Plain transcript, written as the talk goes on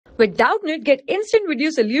With Doubtnut, get instant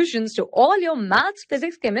video solutions to all your maths,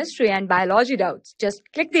 physics, chemistry, and biology doubts. Just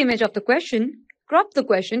click the image of the question, crop the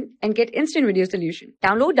question, and get instant video solution.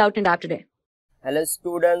 Download Doubtnut app today. Hello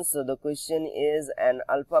students, so the question is, an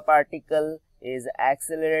alpha particle is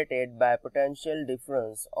accelerated by potential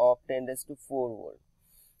difference of 10 raised to 4 volt.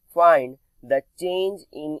 Find the change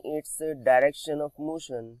in its direction of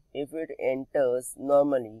motion if it enters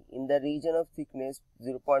normally in the region of thickness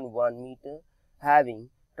 0.1 meter having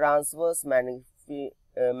transverse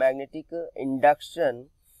magnetic induction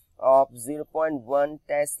of 0.1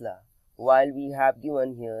 Tesla, while we have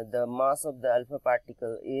given here the mass of the alpha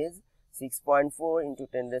particle is 6.4 into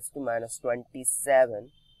 10 raised to minus 27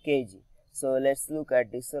 kg. So let's look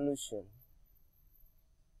at the solution.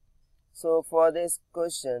 So for this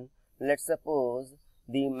question, let's suppose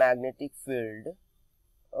the magnetic field.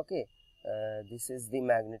 Okay, this is the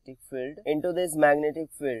magnetic field. Into this magnetic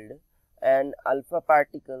field, an alpha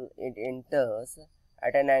particle, it enters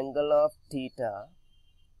at an angle of theta,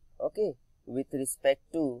 okay, with respect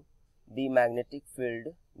to the magnetic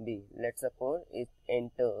field B. Let's suppose it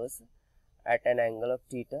enters at an angle of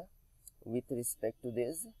theta with respect to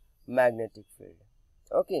this magnetic field.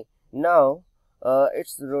 Okay, now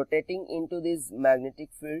it's rotating into this magnetic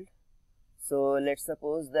field. So let's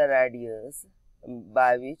suppose the radius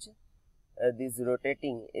by which this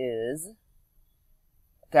rotating is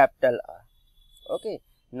capital R. Okay,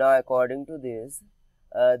 now according to this,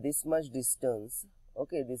 this much distance,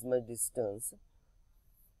 okay, this much distance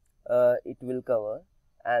it will cover,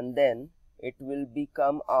 and then it will be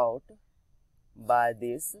come out by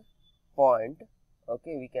this point.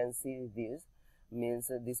 Okay, we can see this means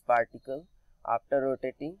this particle after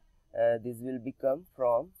rotating, this will become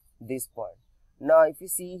from this point. Now if you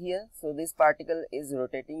see here, so this particle is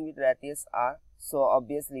rotating with radius R, so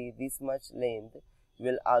obviously this much length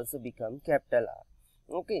will also become capital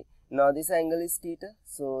R. Okay, now this angle is theta,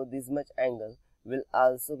 so this much angle will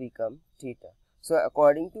also become theta. So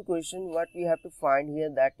according to question, what we have to find here,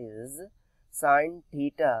 that is sin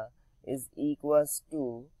theta is equals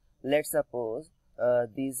to, let's suppose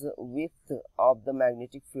this width of the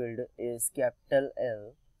magnetic field is capital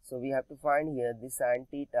L. So we have to find here the sin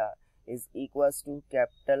theta is equals to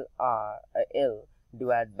capital R L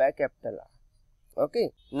divided by capital R.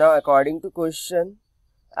 Okay, now according to question,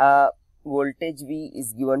 voltage V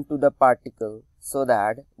is given to the particle, so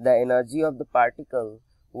that the energy of the particle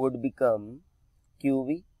would become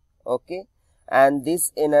QV. Okay, and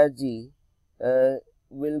this energy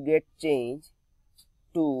will get changed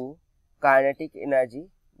to kinetic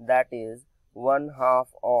energy, that is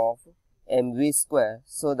 1/2 of mv square,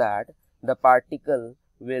 so that the particle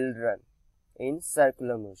will run in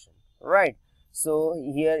circular motion, right? So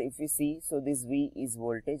here if you see, so this V is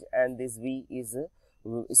voltage and this V is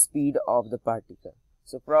speed of the particle.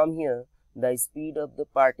 So from here, the speed of the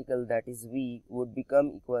particle, that is V, would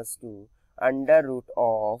become equals to under root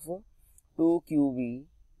of 2qv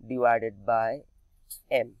divided by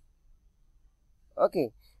m.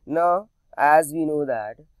 Okay, now as we know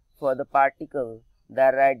that for the particle,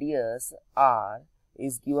 the radius r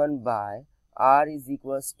is given by r is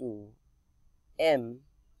equals to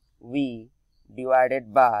mv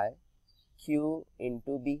divided by q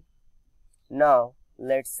into b. Now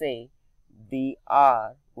let's say the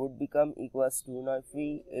r would become equals to, now if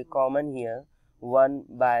we common here, 1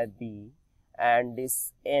 by b and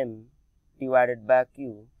this m divided by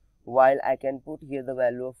q, while I can put here the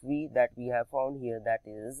value of v that we have found here, that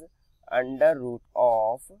is under root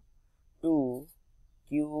of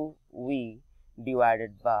 2qv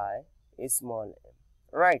divided by a small m,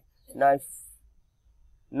 right? Now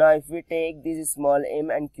if we take this small m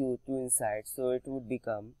and q to inside, so it would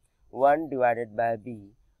become 1 divided by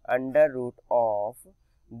b under root of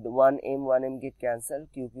 1m get cancelled,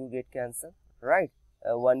 q get cancelled, right?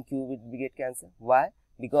 1q will get cancelled. Why?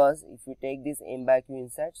 Because if we take this m by q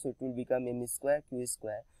inside, so it will become m square q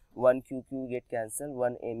square, 1q get cancelled,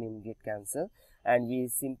 1m get cancelled, and we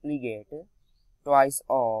simply get twice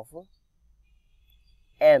of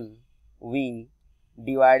mv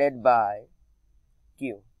divided by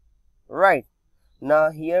q, right?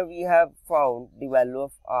 Now here we have found the value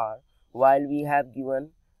of r, while we have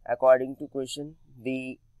given according to question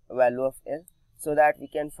the value of L, so that we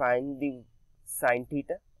can find the sin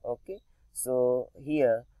theta. Okay, so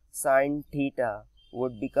here sin theta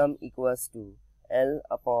would become equals to L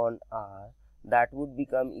upon R, that would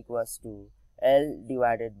become equals to L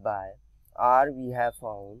divided by R we have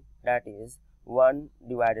found, that is 1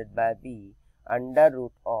 divided by B under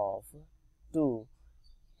root of 2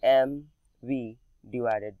 mv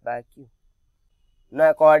divided by q. Now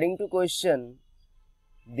according to question,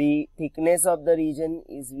 The thickness of the region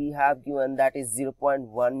is we have given that is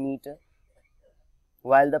 0.1 meter,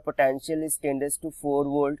 while the potential is 10 raised to 4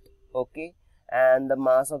 volt, okay, and the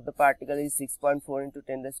mass of the particle is 6.4 into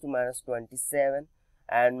 10 raised to minus 27,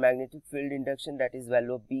 and magnetic field induction, that is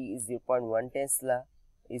value of B is 0.1 Tesla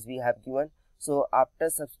is we have given. So after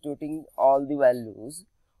substituting all the values,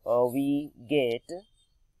 we get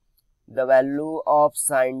the value of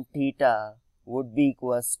sine theta would be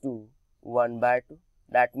equals to 1 by 2.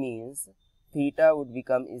 That means theta would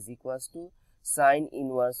become is equals to sine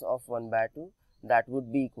inverse of 1 by 2, that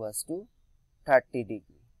would be equals to 30 degree.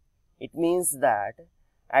 It means that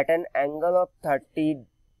at an angle of 30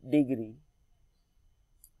 degree,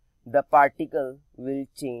 the particle will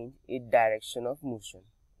change its direction of motion.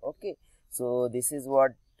 Okay, so this is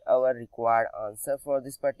what our required answer for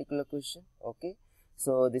this particular question. Okay,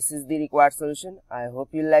 so this is the required solution. I hope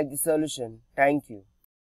you like the solution. Thank you.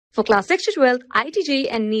 For class 6 to 12, IIT JEE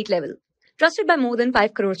and NEET level. Trusted by more than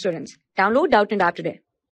 5 crore students. Download Doubtnut app today.